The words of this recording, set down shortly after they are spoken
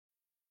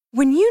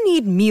When you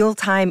need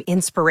mealtime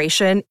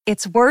inspiration,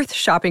 it's worth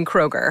shopping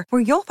Kroger,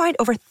 where you'll find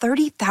over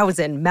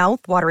 30,000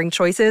 mouth-watering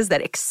choices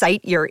that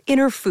excite your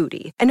inner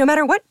foodie. And no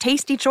matter what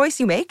tasty choice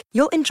you make,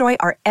 you'll enjoy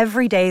our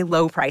everyday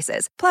low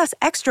prices, plus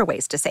extra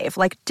ways to save,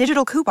 like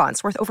digital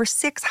coupons worth over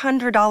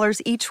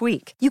 $600 each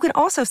week. You can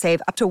also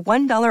save up to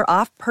 $1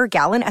 off per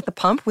gallon at the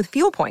pump with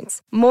fuel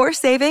points. More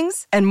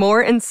savings and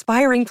more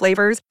inspiring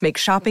flavors make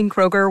shopping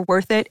Kroger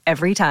worth it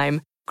every time.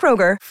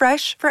 Kroger,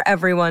 fresh for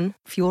everyone.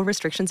 Fuel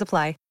restrictions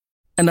apply.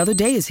 Another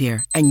day is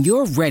here, and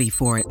you're ready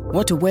for it.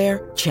 What to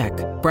wear? Check.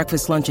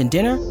 Breakfast, lunch, and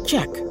dinner?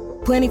 Check.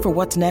 Planning for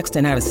what's next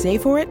and how to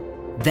save for it?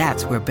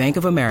 That's where Bank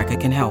of America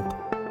can help.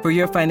 For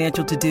your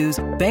financial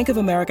to-dos, Bank of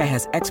America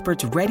has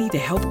experts ready to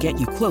help get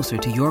you closer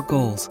to your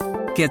goals.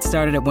 Get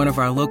started at one of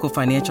our local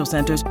financial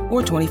centers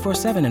or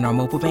 24/7 in our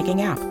mobile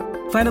banking app.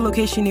 Find a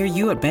location near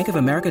you at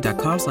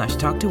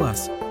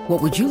bankofamerica.com/talktous.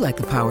 What would you like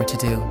the power to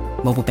do?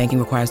 Mobile banking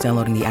requires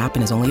downloading the app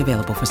and is only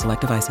available for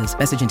select devices.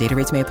 Message and data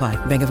rates may apply.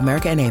 Bank of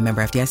America NA,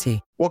 member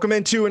FDIC. Welcome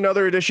into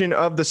another edition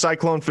of the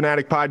Cyclone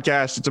Fanatic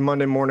Podcast. It's a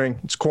Monday morning.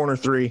 It's corner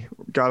three.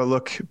 Got to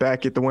look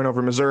back at the win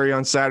over Missouri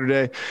on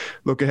Saturday.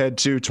 Look ahead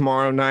to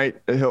tomorrow night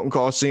at Hilton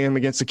Coliseum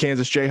against the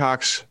Kansas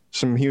Jayhawks.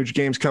 Some huge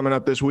games coming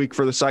up this week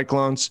for the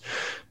Cyclones.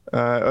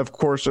 Of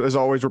course, as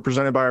always, we're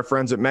presented by our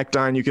friends at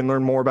Mechdyne. You can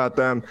learn more about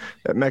them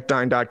at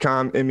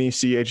mechdyne.com,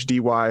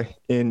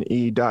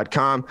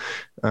 mechdyne.com.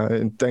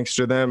 And thanks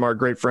to them, our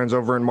great friends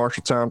over in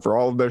Marshalltown, for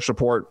all of their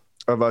support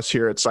of us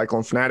here at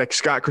Cyclone Fanatic.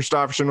 Scott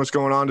Christopherson, what's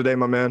going on today,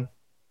 my man?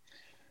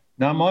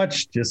 Not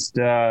much. Just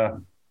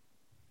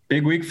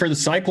big week for the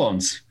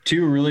Cyclones.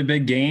 Two really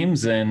big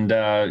games, and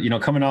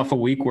coming off a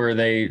week where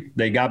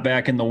they got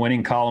back in the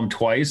winning column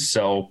twice.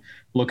 So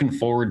looking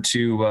forward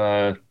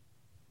to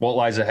what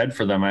lies ahead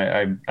for them.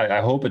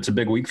 I hope it's a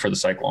big week for the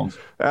Cyclones.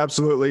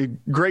 Absolutely.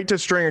 Great to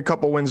string a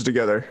couple wins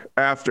together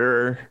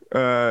after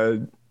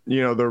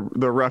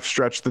the rough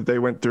stretch that they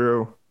went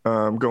through,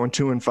 going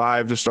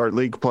 2-5 to start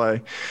league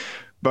play.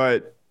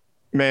 But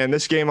man,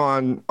 this game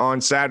on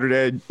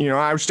Saturday,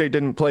 Iowa State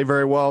didn't play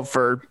very well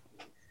for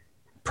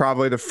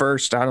probably the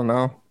first,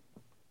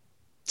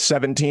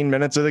 17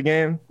 minutes of the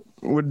game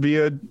would be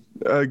a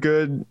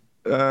good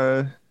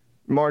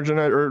margin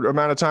or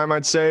amount of time,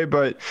 I'd say.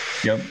 But,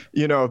 yep.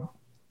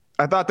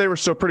 I thought they were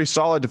still pretty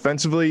solid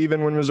defensively,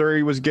 even when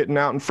Missouri was getting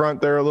out in front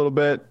there a little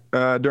bit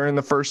during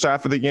the first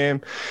half of the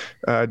game.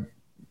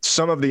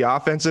 Some of the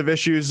offensive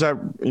issues that,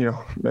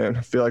 I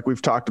feel like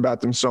we've talked about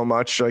them so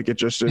much. Like it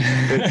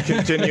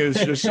continues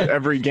just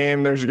every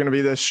game. There's going to be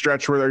this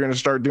stretch where they're going to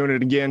start doing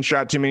it again.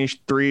 Shot too many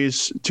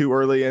threes too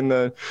early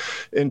in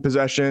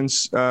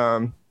possessions,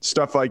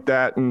 stuff like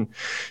that. And,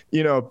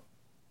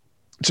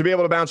 to be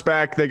able to bounce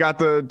back, they got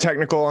the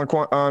technical on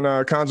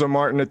Konzo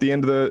Martin at the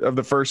end of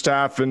the first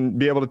half and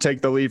be able to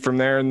take the lead from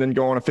there and then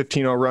go on a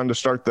 15-0 run to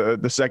start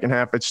the second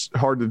half. It's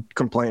hard to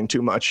complain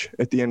too much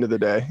at the end of the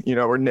day,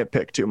 or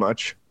nitpick too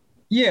much.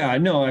 Yeah,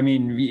 no, I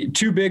mean,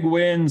 two big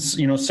wins.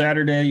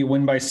 Saturday you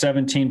win by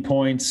 17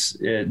 points.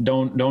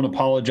 Don't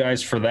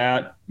apologize for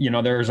that.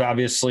 There's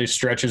obviously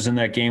stretches in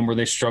that game where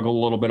they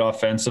struggle a little bit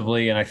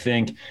offensively, and I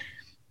think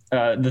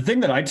the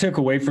thing that I took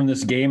away from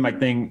this game, I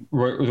think,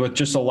 with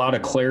just a lot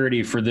of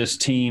clarity for this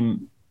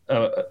team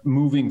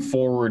moving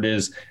forward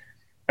is,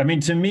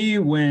 to me,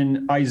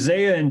 when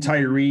Isaiah and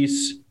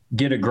Tyrese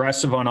get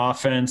aggressive on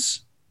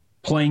offense,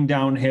 playing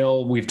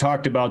downhill, we've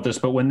talked about this,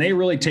 but when they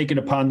really take it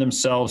upon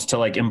themselves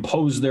to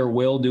impose their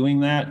will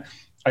doing that,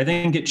 I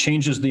think it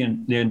changes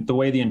the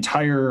way the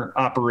entire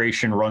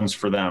operation runs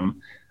for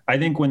them. I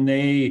think when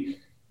they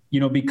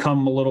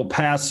become a little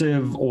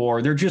passive,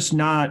 or they're just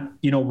not,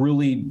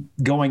 really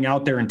going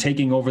out there and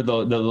taking over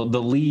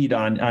the lead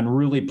on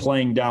really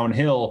playing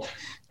downhill,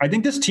 I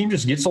think this team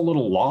just gets a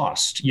little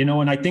lost,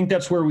 and I think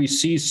that's where we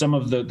see some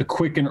of the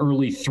quick and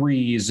early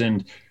threes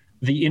and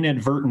the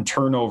inadvertent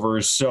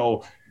turnovers.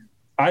 So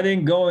I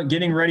think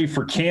getting ready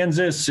for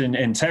Kansas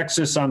and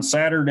Texas on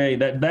Saturday,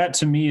 that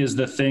to me is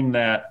the thing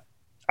that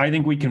I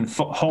think we can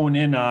hone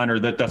in on, or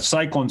that the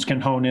Cyclones can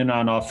hone in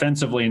on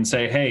offensively and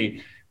say,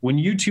 hey, when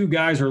you two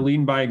guys are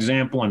leading by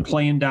example and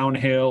playing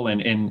downhill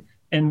and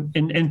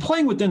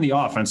playing within the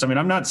offense,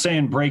 I'm not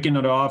saying breaking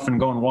it off and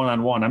going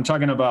one-on-one. I'm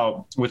talking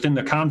about within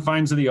the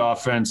confines of the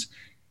offense,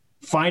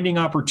 finding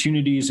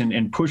opportunities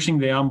and pushing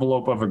the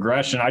envelope of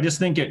aggression. I just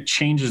think it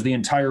changes the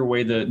entire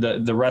way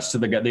the rest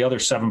of the other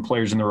seven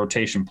players in the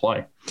rotation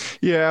play.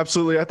 Yeah,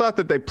 absolutely. I thought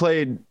that they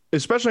played,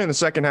 especially in the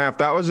second half,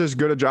 that was as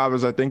good a job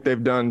as I think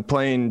they've done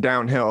playing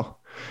downhill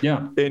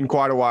in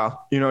quite a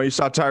while. You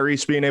saw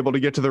Tyrese being able to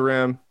get to the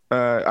rim.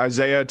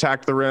 Isaiah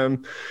attacked the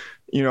rim,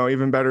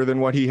 even better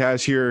than what he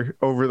has here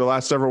over the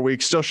last several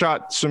weeks. Still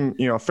shot some,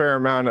 fair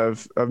amount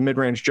of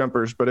mid-range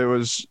jumpers, but it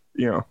was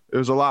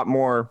a lot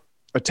more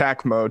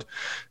attack mode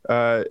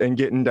and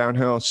getting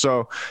downhill.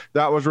 So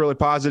that was really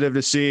positive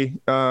to see.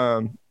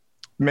 Man,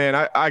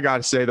 I got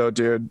to say though,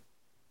 dude,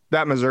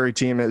 that Missouri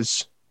team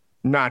is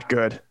not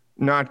good.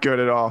 Not good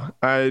at all.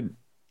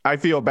 I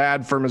feel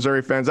bad for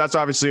Missouri fans. That's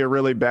obviously a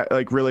really bad,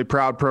 really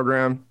proud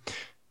program.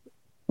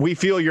 we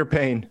feel your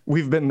pain.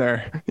 We've been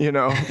there,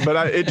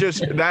 but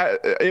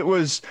it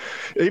was,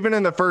 even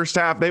in the first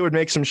half, they would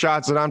make some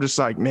shots that I'm just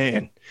like,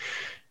 man,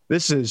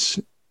 this is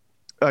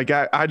like,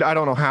 I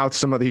don't know how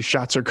some of these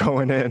shots are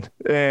going in.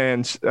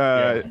 And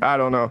I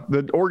don't know,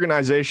 the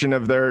organization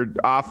of their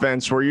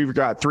offense, where you've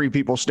got three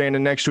people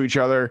standing next to each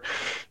other,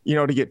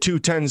 to get 2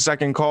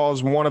 10-second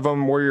calls, one of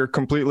them where you're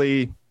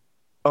completely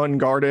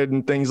unguarded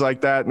and things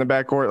like that in the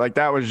backcourt. Like,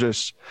 that was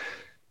just,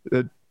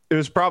 it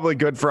was probably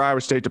good for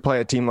Iowa State to play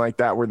a team like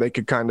that, where they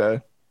could kind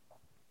of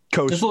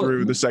coast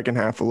through the second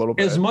half a little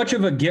bit. As much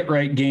of a get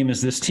right game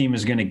as this team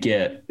is going to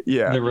get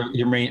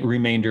the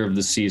remainder of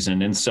the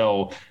season. And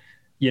so,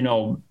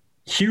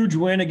 huge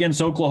win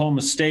against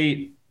Oklahoma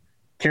State,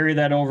 carry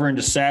that over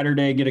into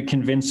Saturday, get a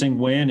convincing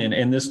win.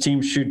 And this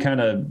team should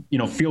kind of,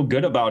 feel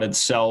good about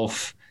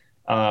itself,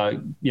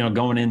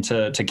 going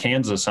into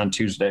Kansas on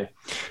Tuesday.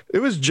 It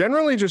was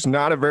generally just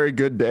not a very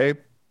good day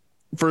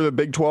for the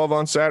Big 12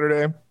 on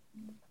Saturday.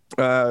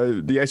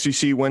 The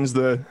SEC wins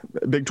the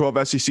Big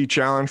 12 SEC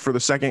Challenge for the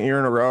second year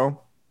in a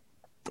row.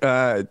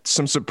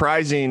 Some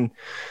surprising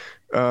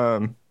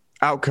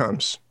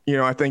outcomes.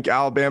 I think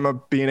Alabama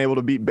being able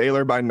to beat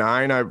Baylor by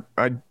 9,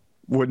 I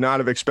would not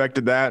have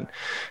expected that.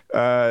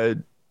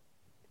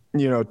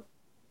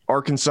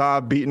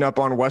 Arkansas beating up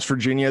on West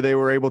Virginia, the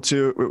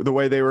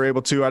way they were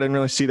able to. I didn't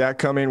really see that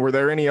coming. Were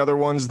there any other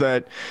ones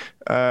that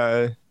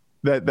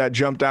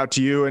jumped out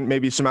to you, and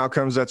maybe some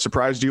outcomes that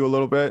surprised you a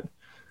little bit?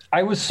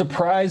 I was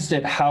surprised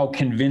at how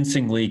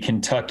convincingly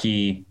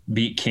Kentucky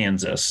beat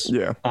Kansas.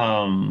 Yeah.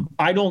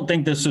 I don't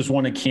think this is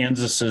one of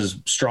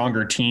Kansas's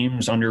stronger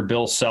teams under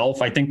Bill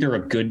Self. I think they're a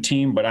good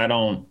team, but I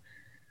don't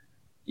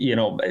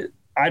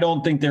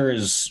think they're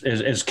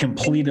as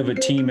complete of a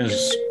team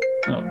as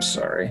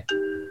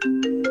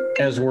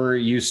we're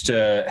used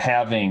to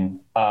having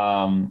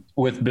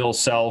with Bill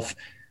Self.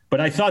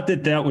 But I thought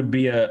that would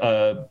be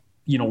a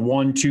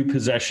 1-2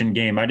 possession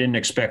game. I didn't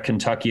expect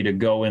Kentucky to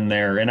go in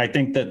there. And I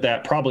think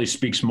that probably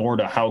speaks more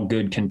to how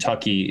good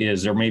Kentucky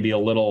is, or maybe a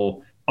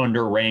little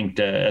underranked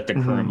at the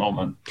current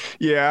moment.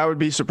 Yeah, I would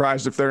be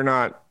surprised if they're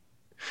not.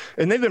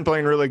 And they've been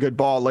playing really good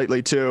ball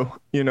lately too.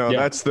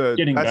 That's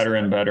getting better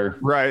and better.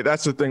 Right.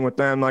 That's the thing with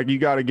them. Like, you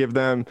got to give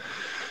them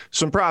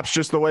some props,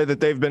 just the way that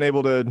they've been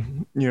able to,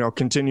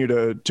 continue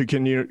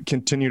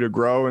to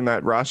grow, and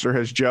that roster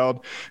has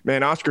gelled.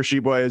 Man, Oscar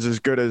Tshiebwe is as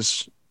good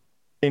as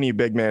any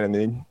big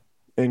man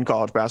in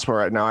college basketball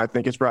right now. I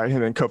think it's probably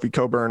him and Kofi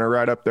Cockburn are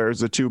right up there as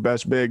the two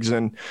best bigs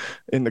in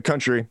the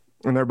country,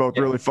 and they're both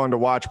really fun to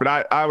watch.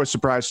 But I was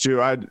surprised too.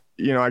 I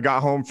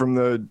got home from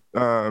the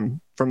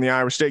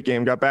Iowa State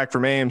game, got back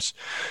from Ames.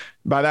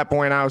 By that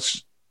point, I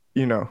was,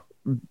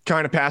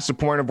 kind of past the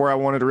point of where I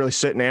wanted to really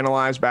sit and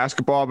analyze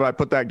basketball, but I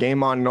put that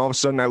game on, and all of a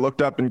sudden I looked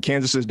up and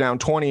Kansas is down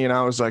 20, and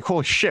I was like,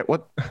 holy shit,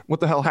 what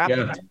the hell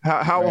happened?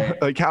 Yeah.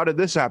 How did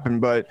this happen?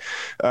 But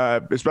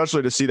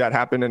especially to see that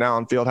happen in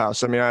Allen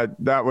Fieldhouse. I mean,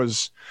 that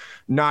was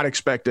not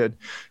expected.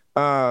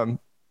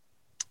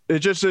 It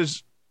just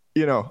is,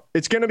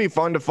 it's going to be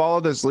fun to follow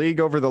this league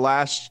over the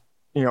last,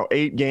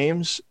 8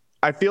 games.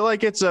 I feel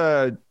like it's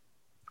a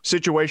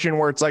situation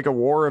where it's like a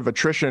war of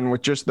attrition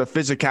with just the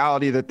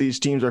physicality that these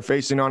teams are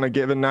facing on a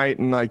given night.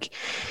 And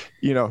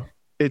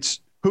it's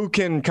who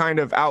can kind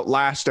of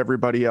outlast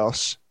everybody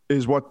else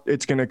is what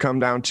it's going to come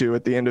down to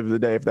at the end of the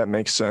day, if that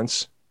makes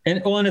sense.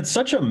 And it's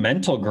such a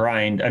mental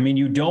grind. I mean,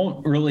 you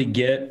don't really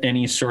get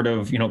any sort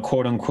of,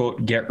 quote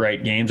unquote, get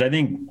right games. I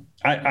think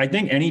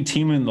any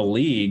team in the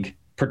league,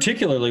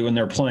 particularly when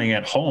they're playing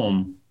at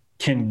home,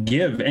 can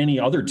give any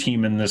other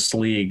team in this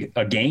league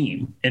a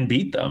game and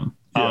beat them.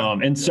 Yeah.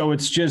 And so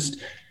it's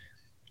just,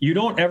 you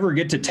don't ever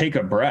get to take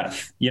a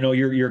breath.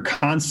 You're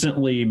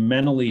constantly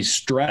mentally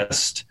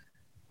stressed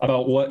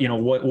about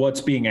what's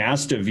being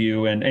asked of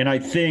you. And I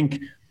think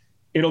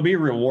it'll be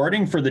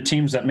rewarding for the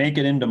teams that make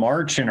it into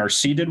March and are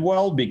seeded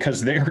well,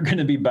 because they're going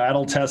to be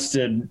battle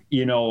tested,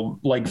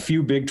 like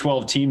few Big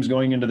 12 teams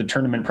going into the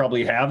tournament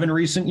probably have in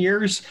recent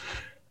years.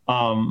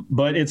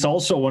 But it's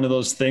also one of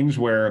those things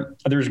where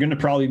there's going to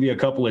probably be a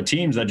couple of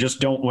teams that just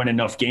don't win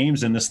enough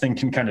games, and this thing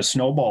can kind of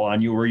snowball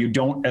on you, where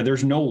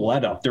there's no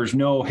let up. There's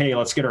no, hey,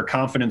 let's get our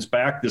confidence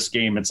back this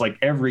game. It's like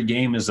every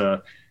game is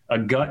a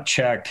gut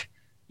check,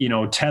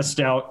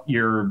 test out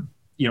your,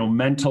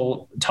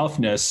 mental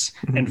toughness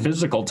and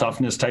physical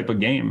toughness type of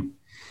game.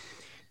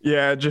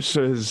 Yeah, it just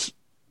is.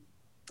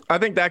 I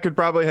think that could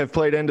probably have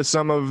played into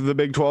some of the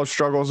Big 12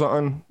 struggles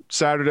on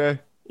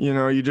Saturday.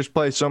 You just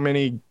play so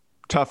many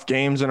tough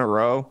games in a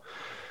row.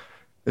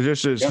 It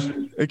just is,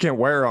 It can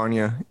wear on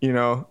you.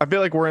 I feel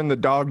like we're in the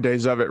dog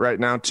days of it right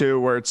now too,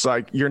 where it's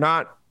like, you're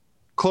not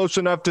close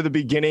enough to the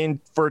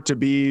beginning for it to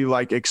be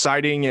like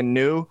exciting and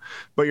new,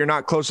 but you're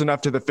not close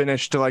enough to the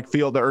finish to like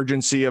feel the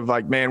urgency of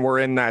like, man, we're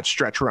in that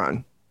stretch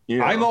run.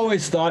 I've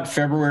always thought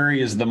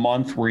February is the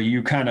month where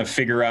you kind of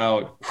figure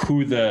out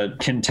who the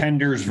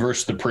contenders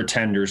versus the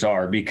pretenders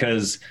are,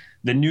 because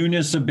the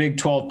newness of Big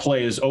 12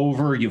 play is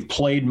over. You've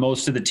played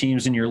most of the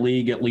teams in your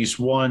league at least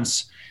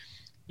once.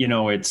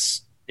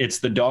 It's it's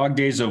the dog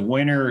days of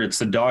winter. It's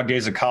the dog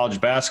days of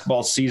college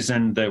basketball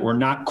season that we're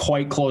not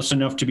quite close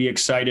enough to be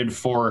excited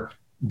for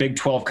Big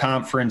 12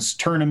 conference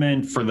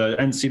tournament, for the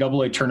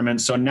NCAA tournament.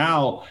 So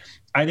now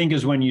I think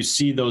is when you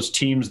see those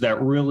teams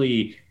that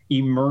really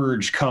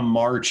emerge come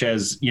March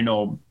as,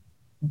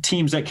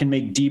 teams that can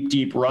make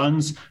deep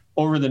runs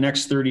over the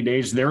next 30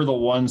 days. They're the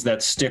ones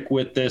that stick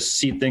with this,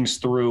 see things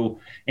through,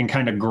 and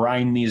kind of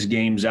grind these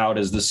games out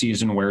as the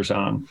season wears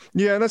on.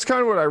 Yeah, and that's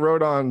kind of what I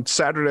wrote on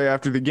Saturday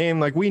after the game.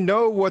 Like, we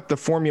know what the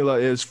formula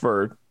is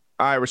for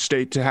Iowa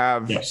State to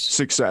have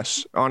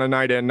success on a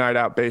night in, night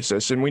out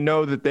basis. And we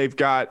know that they've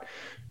got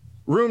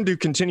room to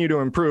continue to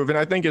improve. And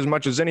I think as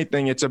much as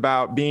anything, it's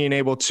about being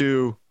able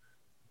to,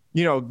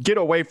 get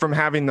away from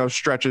having those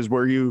stretches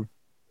where you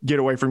get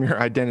away from your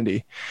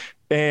identity.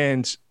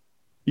 And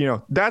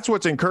that's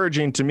what's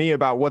encouraging to me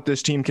about what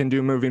this team can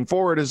do moving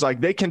forward is like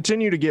they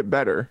continue to get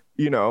better,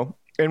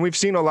 and we've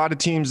seen a lot of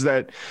teams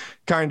that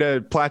kind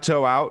of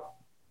plateau out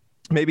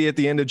maybe at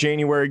the end of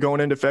January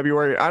going into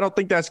February. I don't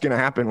think that's going to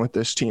happen with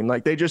this team.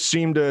 Like they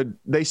seem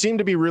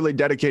to be really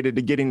dedicated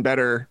to getting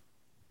better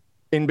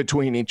in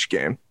between each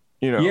game.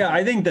 Yeah,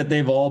 I think that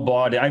they've all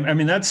bought it. I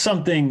mean, that's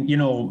something,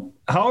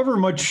 however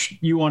much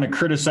you want to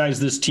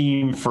criticize this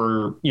team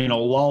for,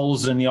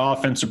 lulls in the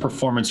offensive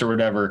performance or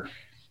whatever.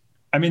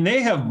 I mean,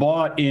 they have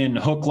bought in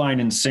hook,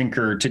 line, and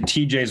sinker to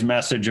TJ's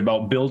message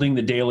about building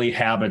the daily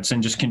habits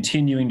and just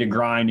continuing to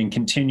grind and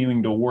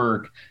continuing to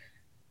work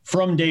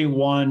from day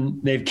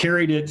one. They've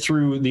carried it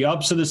through the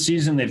ups of the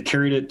season. They've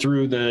carried it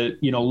through the,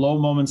 low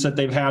moments that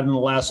they've had in the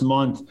last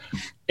month.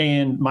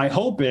 And my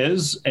hope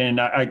is,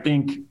 and I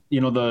think,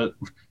 the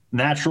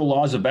natural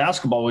laws of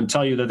basketball would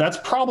tell you that that's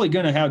probably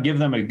going to give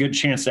them a good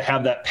chance to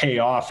have that pay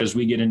off as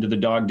we get into the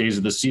dog days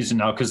of the season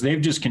now, because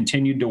they've just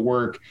continued to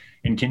work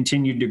and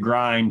continued to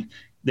grind.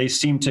 They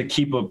seem to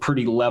keep a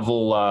pretty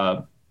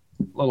level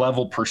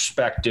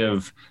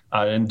perspective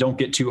and don't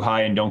get too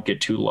high and don't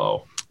get too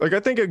low. Like I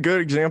think a good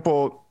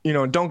example,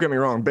 don't get me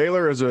wrong,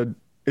 Baylor is a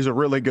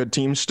really good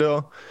team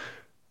still,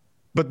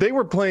 but they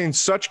were playing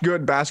such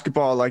good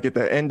basketball like at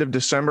the end of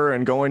December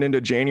and going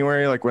into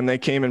January, like when they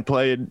came and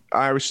played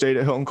Iowa State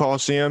at Hilton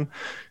Coliseum.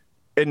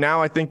 And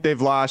now I think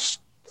they've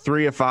lost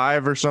 3 of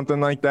 5 or something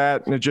like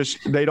that. And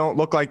they don't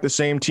look like the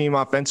same team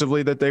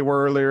offensively that they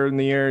were earlier in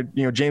the year.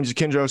 James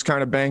Akinjo is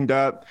kind of banged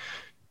up.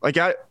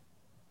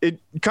 It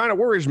kind of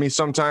worries me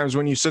sometimes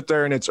when you sit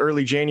there and it's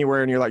early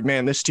January and you're like,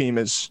 man, this team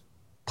is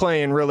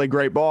playing really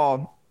great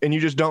ball. And you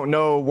just don't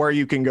know where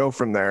you can go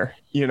from there.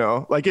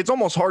 Like it's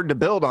almost hard to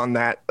build on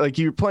that. Like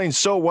you're playing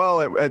so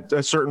well at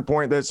a certain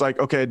point that's like,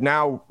 okay,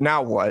 now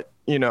what?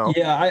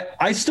 Yeah,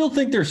 I still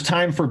think there's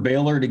time for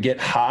Baylor to get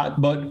hot.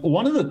 But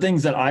one of the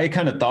things that I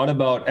kind of thought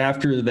about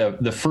after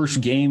the first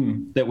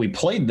game that we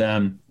played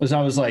them was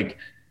I was like,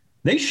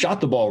 they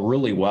shot the ball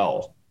really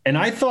well. And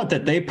I thought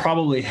that they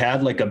probably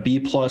had like a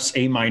B+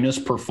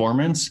 A-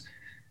 performance.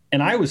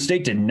 And Iowa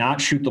State did not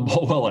shoot the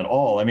ball well at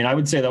all. I mean, I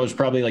would say that was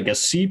probably like a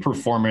C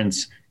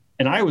performance.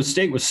 And Iowa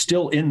State was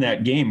still in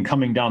that game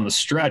coming down the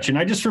stretch. And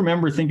I just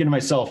remember thinking to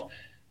myself,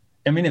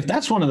 I mean, if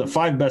that's one of the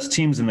 5 best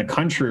teams in the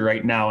country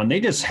right now, and they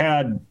just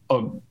had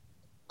a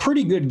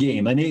pretty good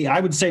game, and I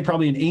would say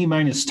probably an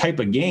A- type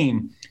of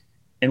game,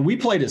 and we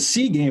played a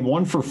C game,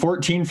 1 for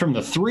 14 from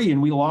the 3,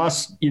 and we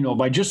lost,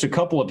 by just a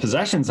couple of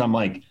possessions, I'm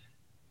like,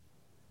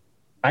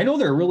 I know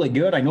they're really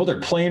good. I know they're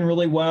playing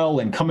really well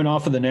and coming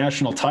off of the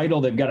national title,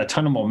 they've got a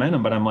ton of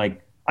momentum, but I'm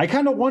like, I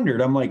kind of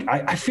wondered, I'm like,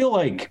 I feel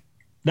like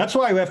that's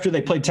why after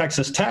they played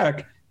Texas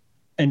Tech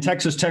and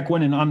Texas Tech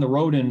went in on the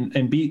road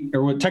and beat,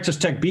 or Texas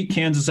Tech beat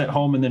Kansas at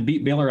home and then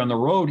beat Baylor on the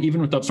road,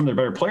 even without some of their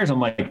better players, I'm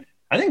like,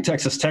 I think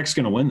Texas Tech's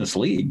going to win this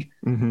league.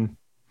 Mm-hmm.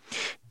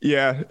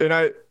 Yeah.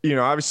 And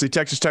obviously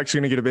Texas Tech's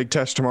going to get a big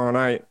test tomorrow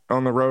night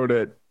on the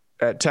road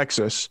at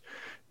Texas.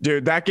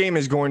 Dude, that game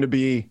is going to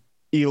be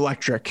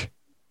electric.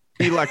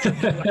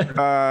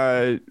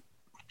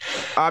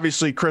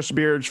 Obviously Chris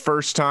Beard's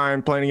first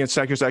time playing against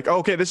Texas Tech.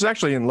 Okay, this is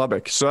actually in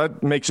Lubbock, so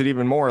that makes it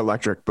even more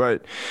electric.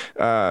 But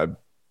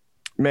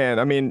man,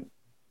 I mean,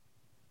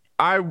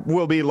 I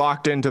will be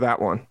locked into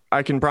that one.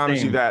 I can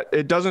promise you that.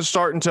 It doesn't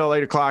start until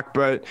 8:00,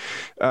 but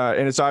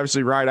and it's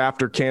obviously right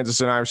after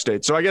Kansas and Iowa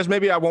State. So I guess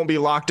maybe I won't be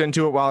locked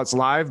into it while it's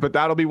live, but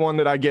that'll be one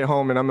that I get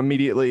home and I'm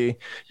immediately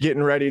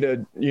getting ready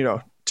to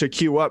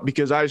queue up,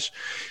 because I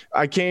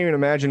can't even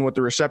imagine what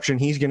the reception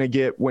he's going to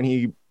get when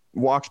he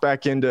walks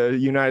back into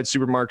United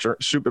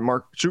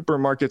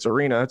Supermarkets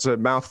Arena. It's a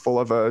mouthful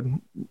of a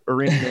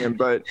arena name,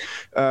 but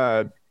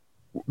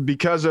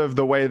because of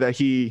the way that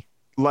he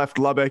left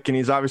Lubbock, and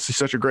he's obviously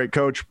such a great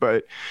coach,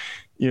 but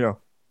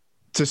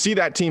to see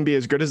that team be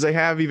as good as they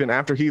have even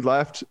after he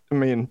left, I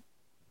mean,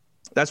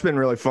 that's been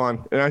really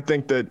fun. And I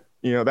think that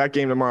that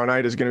game tomorrow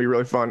night is going to be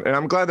really fun. And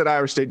I'm glad that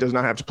Iowa State does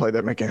not have to play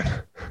them again.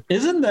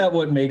 Isn't that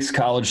what makes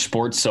college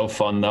sports so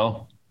fun,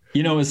 though?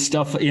 Is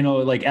stuff,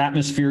 like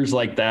atmospheres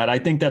like that. I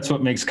think that's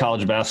what makes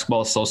college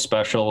basketball so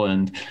special.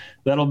 And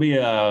that'll be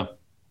a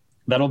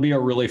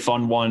really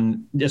fun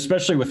one,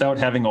 especially without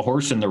having a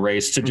horse in the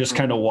race, to just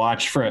kind of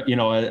watch for,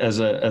 as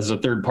a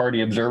third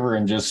party observer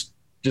and just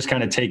just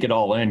kind of take it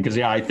all in. Cause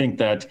I think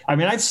that,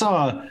 I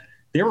saw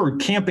they were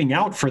camping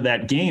out for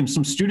that game.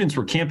 Some students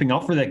were camping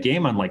out for that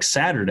game on like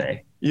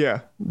Saturday.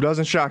 Yeah.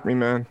 Doesn't shock me,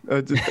 man.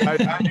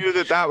 I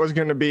knew that was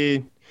going to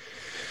be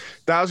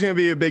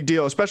a big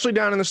deal, especially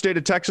down in the state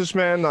of Texas,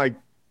 man. Like,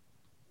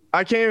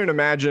 I can't even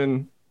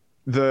imagine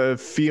the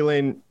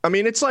feeling. I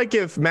mean, it's like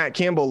if Matt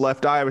Campbell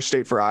left Iowa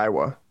State for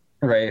Iowa.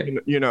 Right.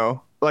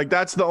 Like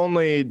that's the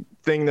only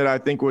thing that I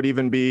think would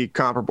even be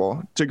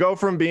comparable. To go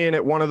from being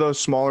at one of those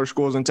smaller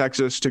schools in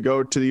Texas to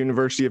go to the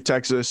University of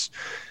Texas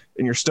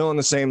and you're still in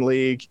the same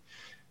league,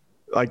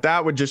 like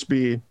that would just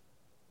be,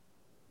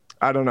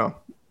 I don't know.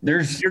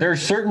 There's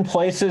certain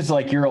places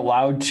like you're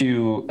allowed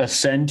to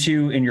ascend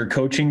to in your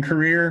coaching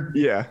career.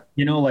 Yeah.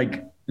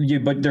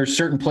 But there's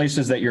certain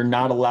places that you're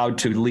not allowed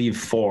to leave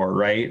for.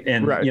 Right.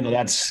 And,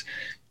 that's.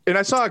 And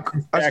I saw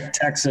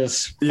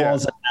Texas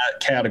falls in that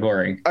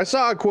category. I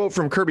saw a quote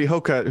from Kirby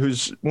Hocutt,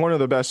 who's one of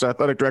the best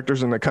athletic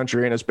directors in the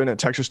country and has been at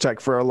Texas Tech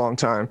for a long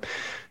time.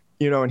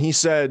 And he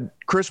said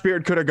Chris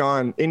Beard could have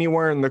gone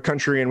anywhere in the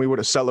country and we would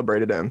have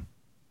celebrated him,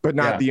 but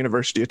not the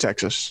University of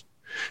Texas.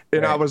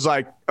 And I was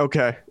like,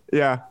 okay,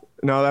 yeah,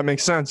 no, that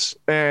makes sense.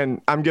 And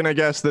I'm going to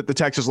guess that the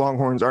Texas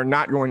Longhorns are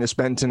not going to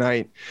spend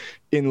tonight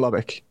in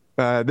Lubbock.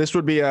 This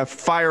would be a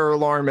fire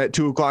alarm at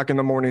 2:00 in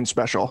the morning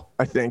special,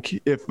 I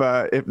think, if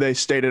they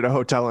stayed at a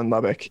hotel in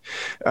Lubbock.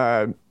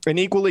 An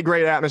equally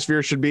great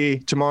atmosphere should be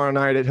tomorrow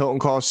night at Hilton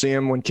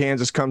Coliseum when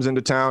Kansas comes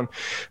into town.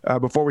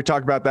 Before we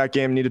talk about that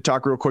game, I need to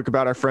talk real quick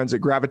about our friends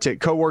at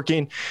Gravitate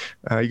Co-working.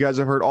 You guys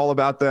have heard all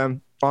about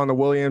them on the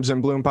Williams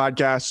and Bloom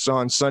podcasts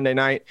on Sunday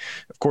night.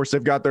 Of course,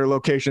 they've got their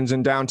locations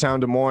in downtown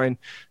Des Moines,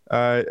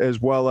 as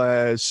well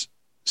as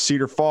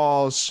Cedar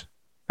Falls,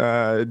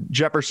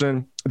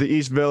 Jefferson, the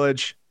East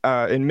Village,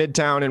 in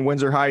Midtown and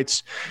Windsor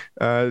Heights.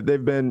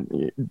 They've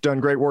done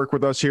great work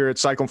with us here at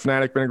Cyclone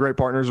Fanatic, been great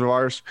partners of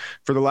ours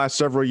for the last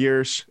several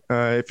years.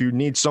 If you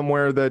need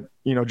somewhere that,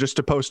 just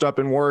to post up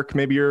and work,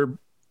 maybe your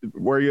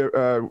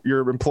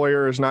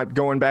employer is not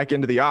going back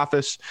into the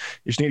office.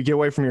 You just need to get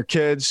away from your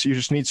kids. You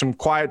just need some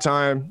quiet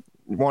time.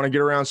 You want to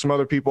get around some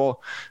other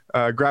people.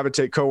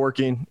 Gravitate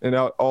Co-working and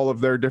all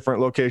of their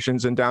different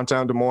locations in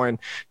downtown Des Moines,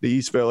 the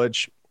East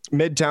Village,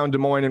 Midtown Des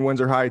Moines and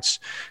Windsor Heights,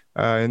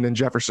 and then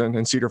Jefferson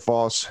and Cedar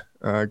Falls.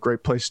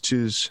 Great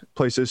places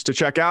to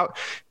check out.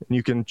 And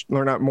you can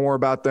learn out more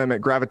about them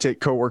at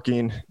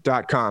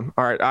gravitatecoworking.com.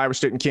 All right, Iowa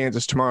State and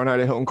Kansas tomorrow night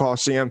at Hilton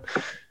Coliseum.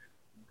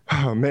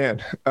 Oh,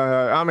 man.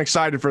 I'm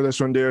excited for this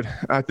one, dude.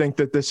 I think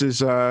that this is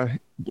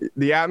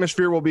the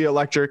atmosphere will be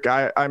electric.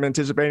 I'm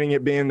anticipating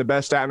it being the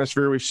best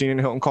atmosphere we've seen in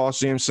Hilton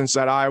Coliseum since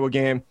that Iowa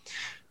game.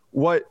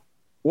 What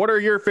are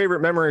your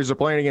favorite memories of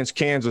playing against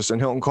Kansas in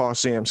Hilton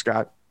Coliseum,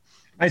 Scott?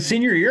 My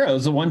senior year, it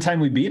was the one time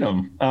we beat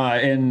them.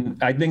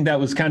 And I think that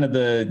was kind of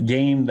the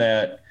game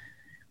that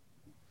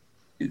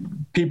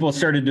people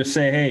started to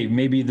say, hey,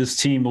 maybe this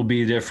team will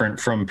be different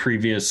from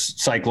previous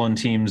Cyclone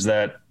teams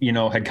that,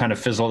 had kind of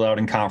fizzled out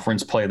in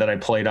conference play that I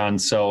played on.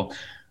 So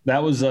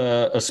that was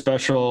a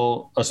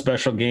special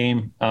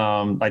game.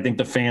 I think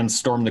the fans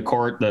stormed the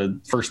court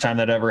the first time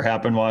that ever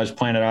happened while I was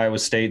playing at Iowa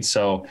State.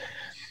 So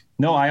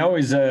no, I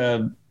always,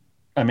 I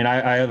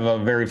have a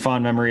very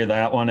fond memory of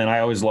that one, and I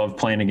always loved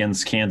playing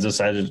against Kansas.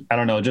 I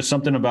don't know, just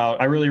something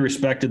about, I really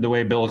respected the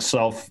way Bill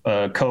Self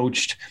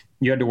coached.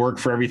 You had to work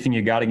for everything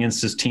you got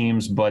against his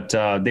teams, but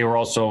they were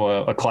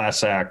also a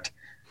class act.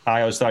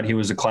 I always thought he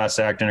was a class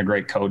act and a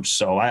great coach.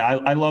 So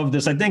I love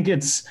this. I think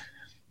it's,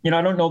 I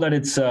don't know that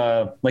it's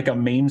like a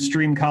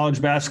mainstream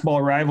college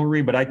basketball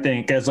rivalry, but I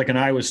think as like an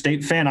Iowa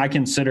State fan, I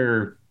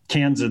consider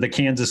the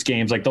Kansas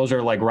games, like those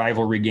are like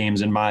rivalry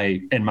games in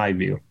my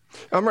view.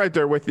 I'm right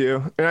there with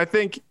you. And I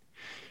think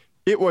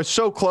it was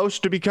so close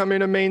to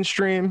becoming a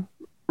mainstream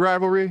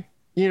rivalry.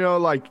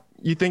 Like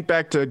you think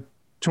back to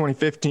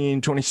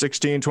 2015,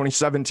 2016,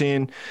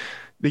 2017,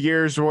 the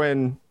years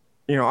when,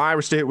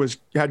 Iowa State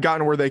had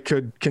gotten where they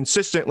could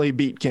consistently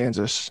beat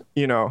Kansas,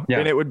 and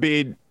it would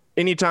be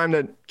anytime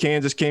that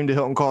Kansas came to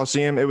Hilton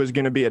Coliseum, it was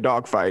going to be a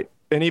dogfight.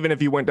 And even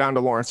if you went down to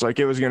Lawrence, like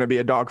it was going to be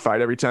a dogfight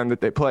every time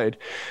that they played.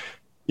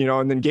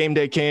 And then game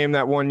day came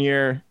that one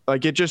year.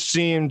 Like it just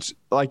seemed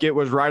like it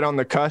was right on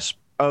the cusp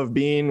of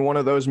being one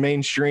of those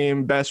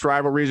mainstream best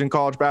rivalries in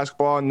college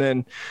basketball. And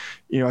then,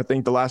 I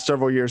think the last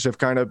several years have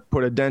kind of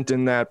put a dent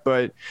in that.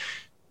 But,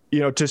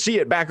 to see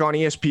it back on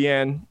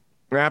ESPN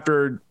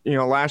after,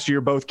 last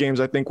year, both games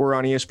I think were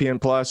on ESPN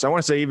Plus. I want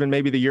to say even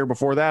maybe the year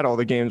before that, all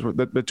the games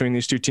between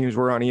these two teams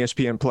were on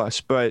ESPN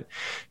Plus. But,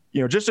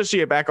 just to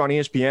see it back on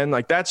ESPN,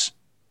 like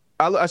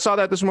I saw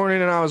that this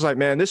morning and I was like,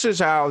 man, this is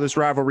how this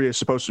rivalry is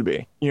supposed to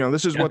be.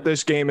 This is what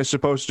this game is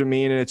supposed to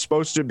mean. And it's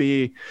supposed to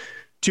be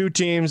two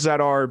teams that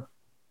are,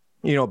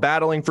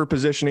 battling for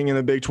positioning in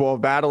the Big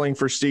 12, battling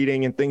for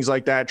seeding and things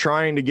like that,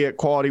 trying to get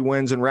quality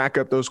wins and rack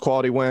up those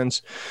quality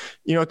wins.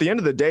 At the end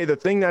of the day, the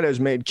thing that has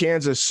made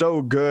Kansas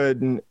so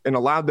good and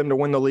allowed them to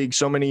win the league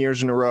so many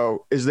years in a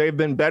row is they've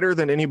been better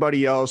than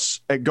anybody else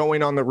at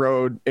going on the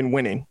road and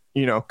winning.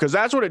 Because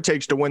that's what it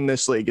takes to win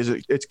this league.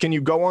 It's can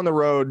you go on the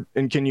road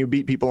and can you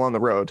beat people on the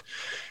road?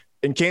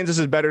 And Kansas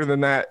is better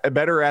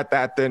at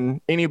that than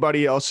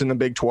anybody else in the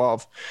Big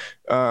 12.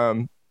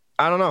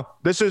 I don't know.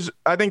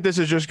 I think this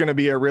is just going to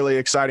be a really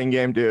exciting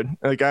game, dude.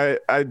 Like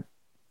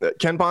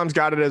Ken Palm's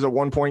got it as a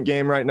 1-point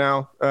game right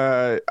now.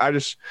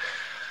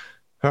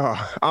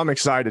 I'm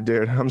excited,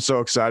 dude. I'm so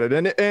excited.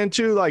 And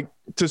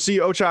to see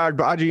Ochai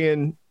Agbaji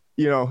and,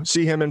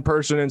 see him in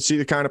person and see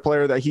the kind of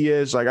player that he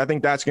is, like, I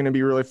think that's going to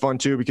be really fun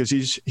too, because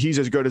he's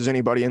as good as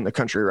anybody in the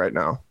country right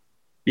now.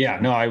 Yeah,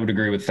 no, I would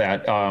agree with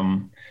that.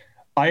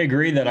 I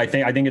agree that I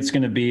think it's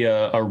going to be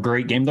a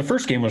great game. The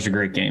first game was a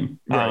great game.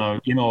 Right.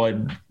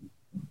 A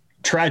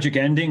tragic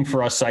ending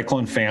for us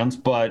Cyclone fans,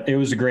 but it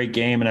was a great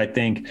game. And I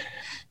think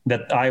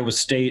that Iowa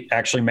State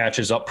actually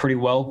matches up pretty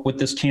well with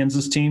this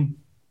Kansas team.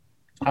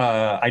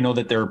 I know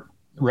that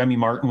Remy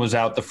Martin was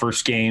out the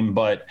first game,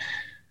 but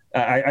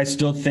I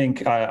still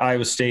think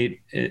Iowa State.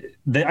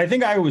 I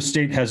think Iowa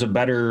State has a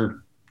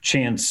better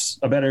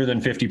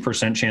than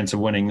 50% chance of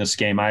winning this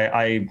game.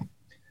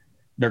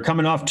 They're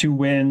coming off 2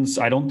 wins.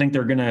 I don't think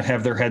they're going to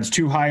have their heads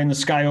too high in the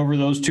sky over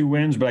those 2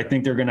 wins, but I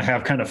think they're going to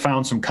have kind of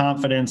found some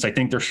confidence. I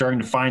think they're starting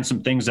to find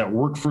some things that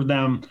work for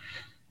them,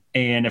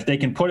 and if they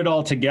can put it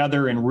all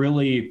together and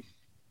really,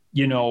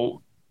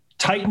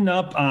 tighten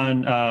up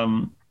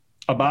on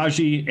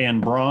Agbaji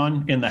and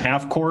Braun in the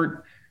half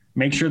court,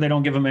 make sure they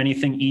don't give them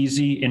anything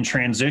easy in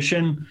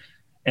transition.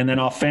 And then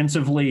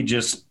offensively,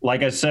 just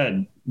like I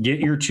said, get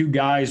your 2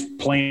 guys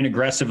playing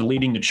aggressive,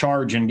 leading the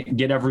charge, and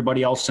get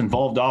everybody else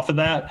involved off of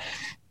that.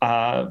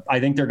 I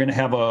think they're going to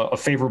have a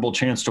favorable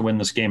chance to win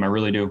this game. I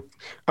really do.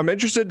 I'm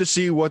interested to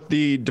see what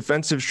the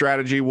defensive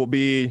strategy will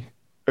be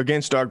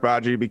against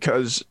Agbaji,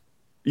 because,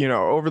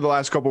 over the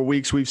last couple of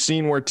weeks, we've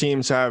seen where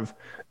teams have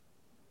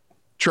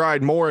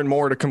tried more and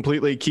more to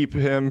completely keep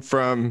him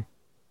from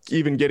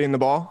even getting the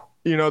ball.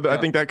 I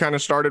think that kind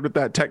of started with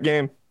that Tech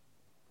game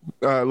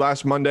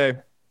last Monday,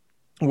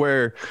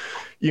 where,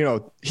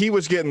 he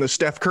was getting the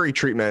Steph Curry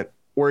treatment,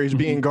 where he's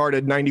being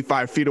guarded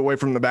 95 feet away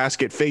from the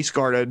basket, face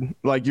guarded,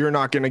 like, you're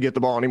not going to get the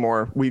ball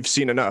anymore. We've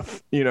seen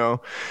enough,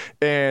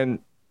 and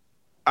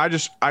I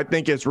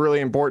think it's really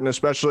important,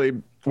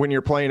 especially when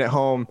you're playing at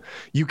home.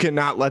 You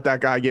cannot let that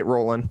guy get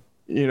rolling.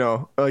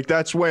 Like,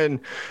 that's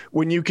when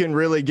you can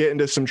really get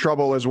into some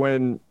trouble, is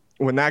when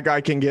that guy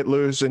can get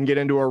loose and get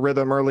into a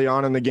rhythm early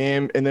on in the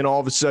game, and then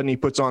all of a sudden he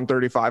puts on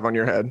 35 on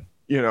your head,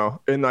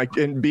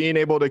 and being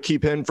able to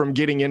keep him from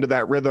getting into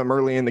that rhythm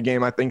early in the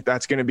game, I think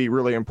that's going to be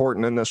really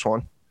important in this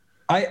one.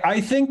 I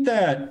think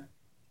that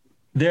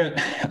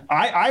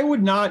I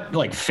would not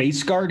like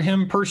face guard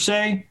him per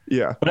se.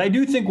 Yeah. But I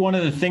do think one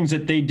of the things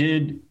that they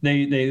did,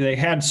 they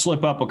had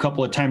slip up a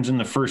couple of times in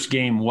the first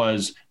game,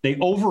 was they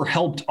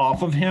overhelped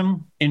off of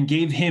him and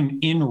gave him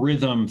in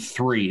rhythm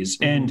threes.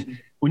 Mm-hmm. And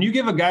when you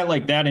give a guy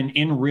like that an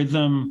in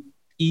rhythm,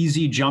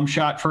 easy jump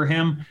shot for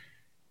him,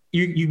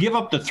 you give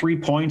up the 3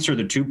 points or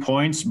the 2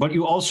 points, but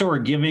you also are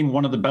giving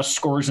one of the best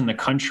scorers in the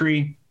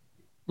country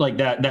like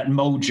that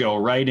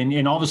mojo, right?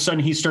 And all of a sudden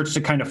he starts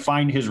to kind of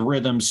find his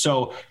rhythm.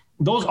 So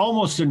those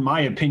almost, in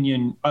my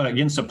opinion,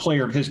 against a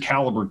player of his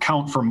caliber,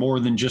 count for more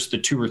than just the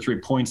 2 or 3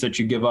 points that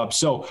you give up.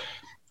 So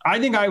I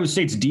think Iowa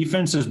State's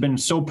defense has been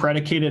so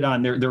predicated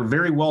on they're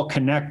very well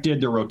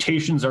connected. Their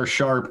rotations are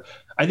sharp.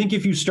 I think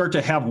if you start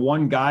to have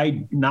one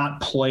guy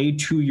not play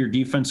to your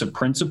defensive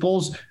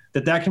principles,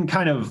 that can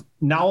kind of,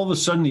 now all of a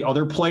sudden the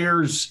other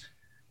players,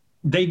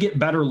 they get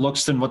better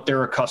looks than what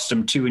they're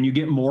accustomed to, and you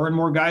get more and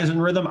more guys in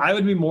rhythm. I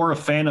would be more a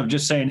fan of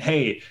just saying,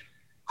 hey,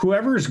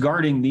 whoever's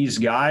guarding these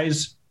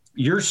guys,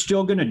 you're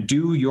still going to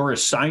do your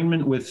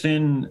assignment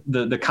within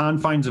the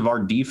confines of our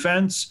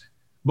defense,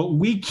 but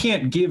we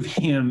can't give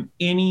him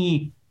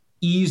any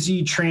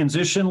easy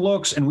transition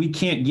looks, and we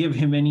can't give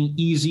him any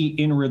easy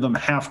in-rhythm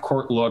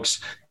half-court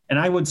looks. And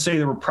I would say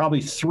there were probably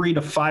 3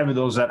 to 5 of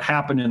those that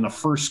happened in the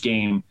first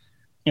game.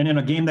 And in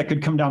a game that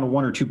could come down to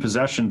 1 or 2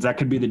 possessions, that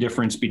could be the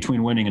difference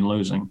between winning and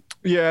losing.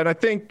 Yeah, and I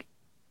think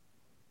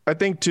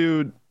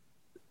too,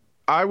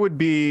 I would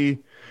be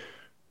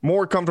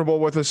more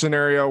comfortable with a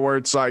scenario where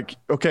it's like,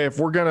 okay, if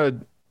we're going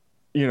to,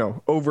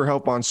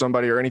 overhelp on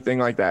somebody or anything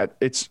like that,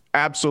 it's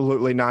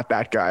absolutely not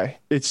that guy.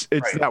 It's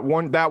right. that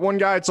one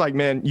guy. It's like,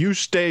 man, you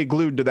stay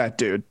glued to that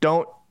dude.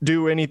 Don't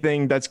do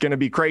anything that's going to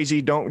be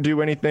crazy. Don't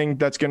do anything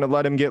that's going to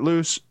let him get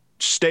loose.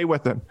 Stay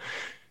with him.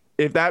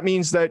 If that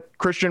means that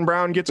Christian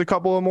Braun gets a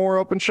couple of more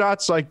open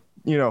shots, like,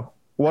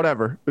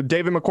 whatever.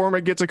 David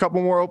McCormick gets a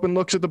couple more open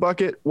looks at the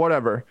bucket,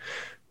 whatever.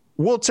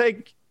 We'll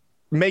take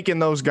making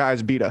those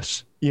guys beat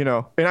us,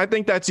 And I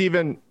think that's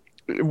even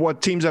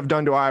what teams have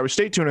done to Iowa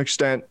State to an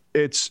extent.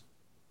 It's,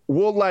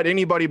 we'll let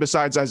anybody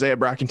besides Isaiah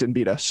Brackington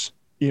beat us.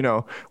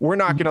 We're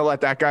not going to let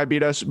that guy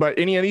beat us, but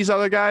any of these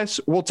other guys,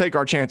 we'll take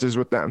our chances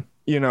with them.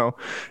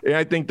 And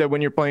I think that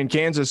when you're playing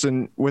Kansas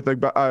and with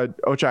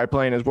Ochai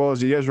playing as well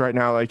as he is right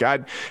now, like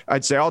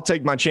I'd say I'll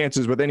take my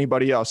chances with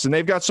anybody else. And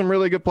they've got some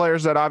really good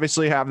players that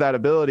obviously have that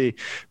ability,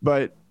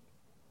 but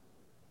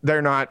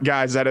they're not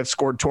guys that have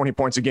scored 20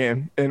 points a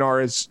game and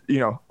are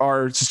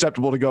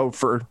susceptible to go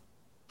for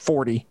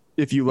 40.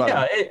 if you let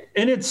them.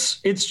 And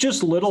it's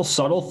just little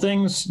subtle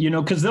things,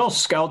 because they'll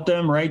scout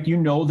them, right?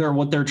 They're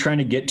what they're trying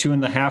to get to in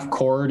the half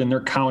court and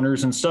their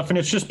counters and stuff. And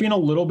it's just being a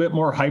little bit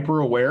more hyper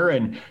aware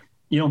and,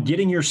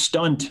 getting your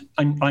stunt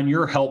on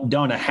your help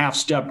done a half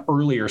step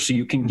earlier so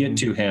you can get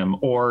to him,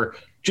 or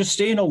just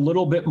staying a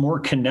little bit more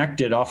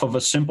connected off of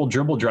a simple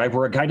dribble drive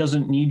where a guy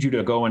doesn't need you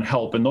to go and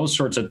help, and those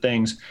sorts of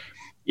things.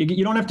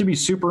 You don't have to be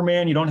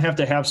Superman. You don't have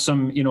to have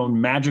some,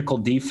 magical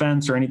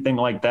defense or anything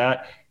like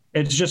that.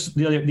 It's just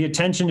the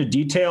attention to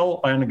detail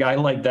on a guy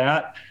like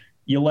that.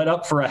 You let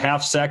up for a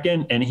half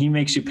second and he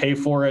makes you pay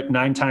for it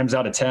 9 times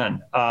out of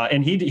 10.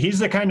 And he's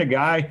the kind of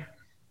guy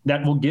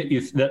that will get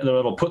you,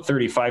 that'll put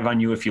 35 on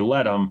you if you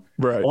let him.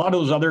 Right. A lot of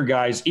those other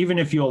guys, even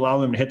if you allow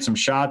them to hit some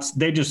shots,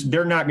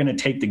 they're not going to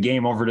take the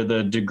game over to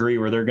the degree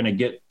where they're going to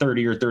get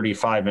 30 or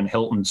 35 in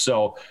Hilton.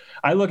 So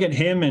I look at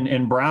him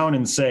and Brown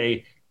and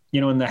say,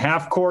 in the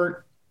half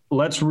court,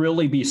 let's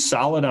really be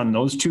solid on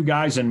those two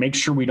guys and make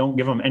sure we don't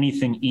give them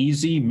anything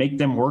easy, make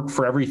them work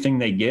for everything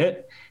they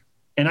get.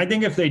 And I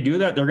think if they do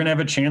that, they're going to have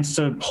a chance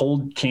to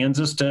hold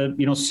Kansas to,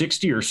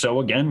 60 or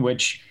so again,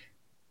 which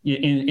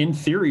in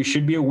theory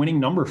should be a winning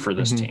number for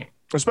this team.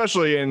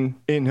 Especially in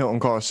Hilton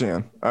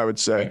Coliseum, I would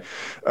say.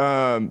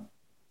 Right.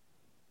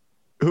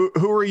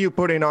 Who are you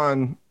putting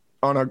on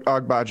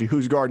Agbaji?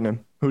 Who's guarding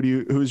him?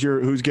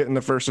 Who's getting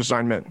the first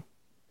assignment?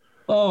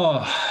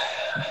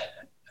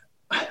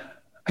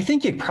 I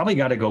think you probably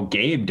got to go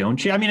Gabe,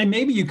 don't you? I mean,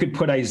 maybe you could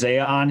put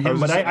Isaiah on him,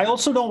 but I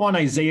also don't want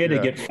Isaiah to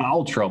get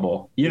foul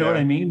trouble. You know what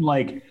I mean?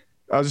 Like,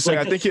 I was just saying,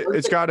 I think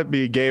it's got to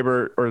be Gabe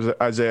or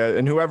Isaiah,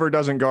 and whoever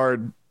doesn't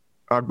guard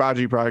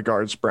Agbaji probably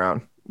guards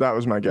Brown. That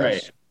was my guess.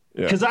 Right.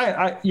 Because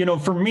I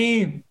for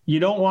me, you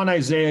don't want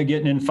Isaiah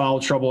getting in foul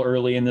trouble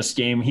early in this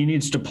game. He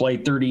needs to play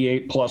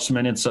 38 plus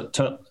minutes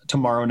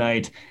tomorrow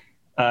night.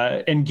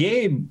 And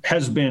Gabe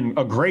has been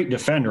a great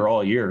defender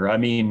all year. I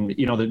mean,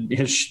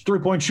 his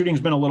 3-point shooting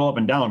has been a little up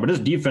and down, but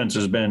his defense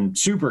has been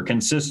super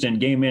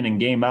consistent game in and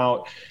game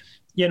out.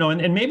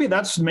 And maybe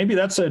that's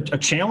a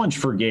challenge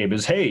for Gabe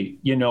is, hey,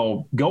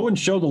 go and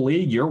show the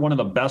league you're one of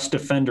the best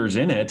defenders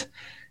in it.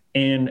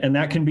 And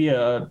that can be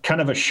a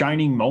kind of a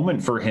shining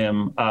moment for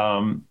him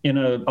in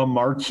a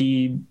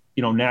marquee,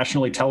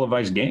 nationally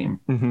televised game.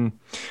 Mm-hmm.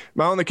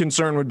 My only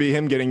concern would be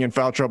him getting in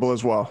foul trouble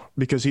as well,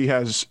 because he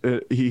has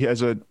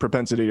a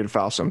propensity to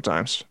foul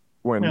sometimes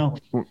when,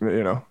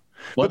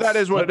 but that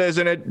is what it is.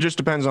 And it just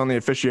depends on the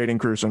officiating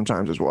crew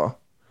sometimes as well.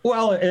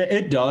 Well,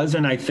 it does.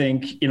 And I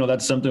think,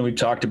 that's something we've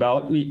talked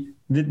about.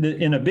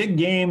 In a big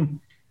game,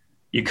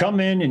 you come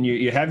in and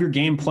you have your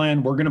game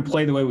plan. We're going to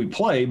play the way we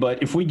play.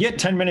 But if we get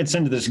 10 minutes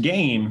into this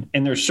game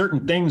and there's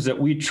certain things that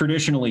we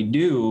traditionally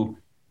do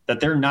that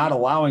they're not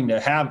allowing to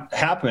have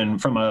happen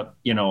from a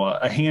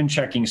hand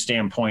checking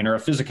standpoint or a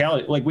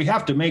physicality, like we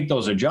have to make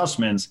those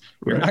adjustments.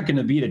 Right. You're not going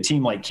to beat a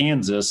team like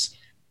Kansas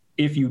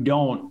if you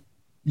don't,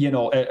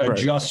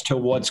 adjust to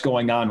what's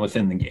going on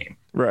within the game.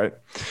 Right.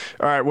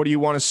 All right. What do you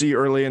want to see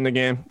early in the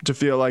game to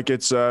feel like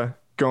it's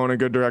going a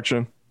good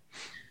direction?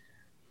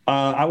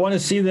 I want to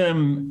see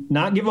them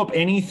not give up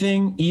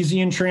anything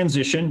easy in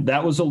transition.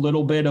 That was a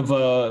little bit of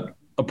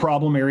a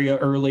problem area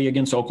early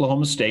against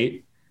Oklahoma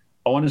State.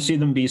 I want to see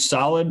them be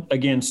solid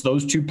against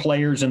those two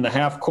players in the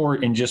half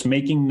court and just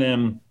making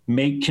them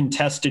make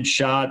contested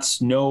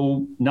shots.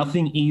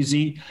 Nothing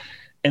easy.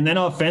 And then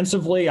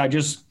offensively,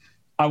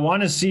 I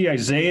want to see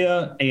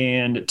Isaiah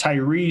and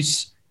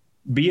Tyrese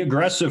be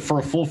aggressive for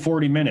a full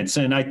 40 minutes.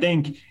 And I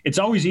think it's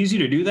always easy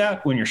to do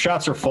that when your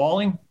shots are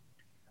falling.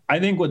 I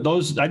think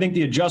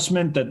the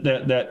adjustment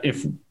that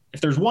if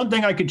there's one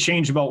thing I could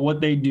change about what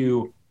they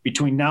do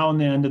between now and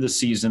the end of the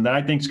season that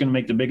I think is going to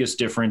make the biggest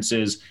difference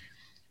is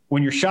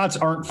when your shots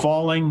aren't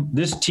falling,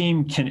 this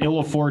team can ill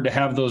afford to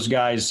have those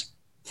guys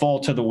fall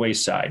to the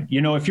wayside.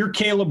 If you're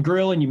Caleb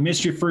Grill and you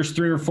miss your first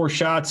 3 or 4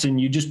 shots and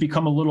you just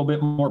become a little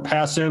bit more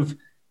passive,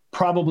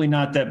 probably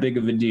not that big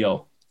of a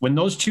deal. When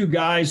those two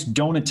guys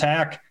don't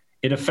attack,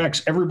 it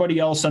affects everybody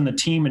else on the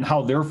team and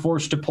how they're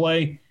forced to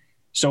play.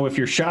 So if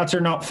your shots are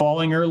not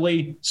falling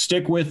early,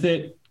 stick with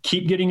it.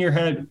 Keep getting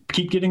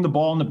the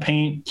ball in the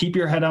paint, keep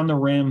your head on the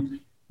rim,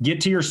 get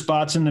to your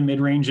spots in the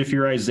mid-range if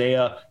you're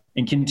Isaiah,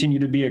 and continue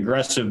to be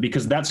aggressive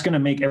because that's going to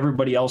make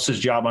everybody else's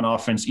job on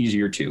offense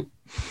easier too.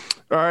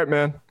 All right,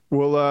 man.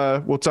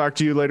 We'll talk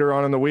to you later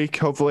on in the week,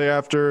 hopefully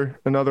after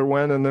another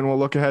win, and then we'll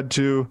look ahead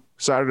to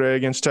Saturday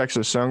against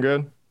Texas. Sound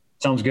good?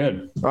 Sounds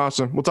good.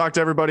 Awesome. We'll talk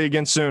to everybody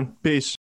again soon. Peace.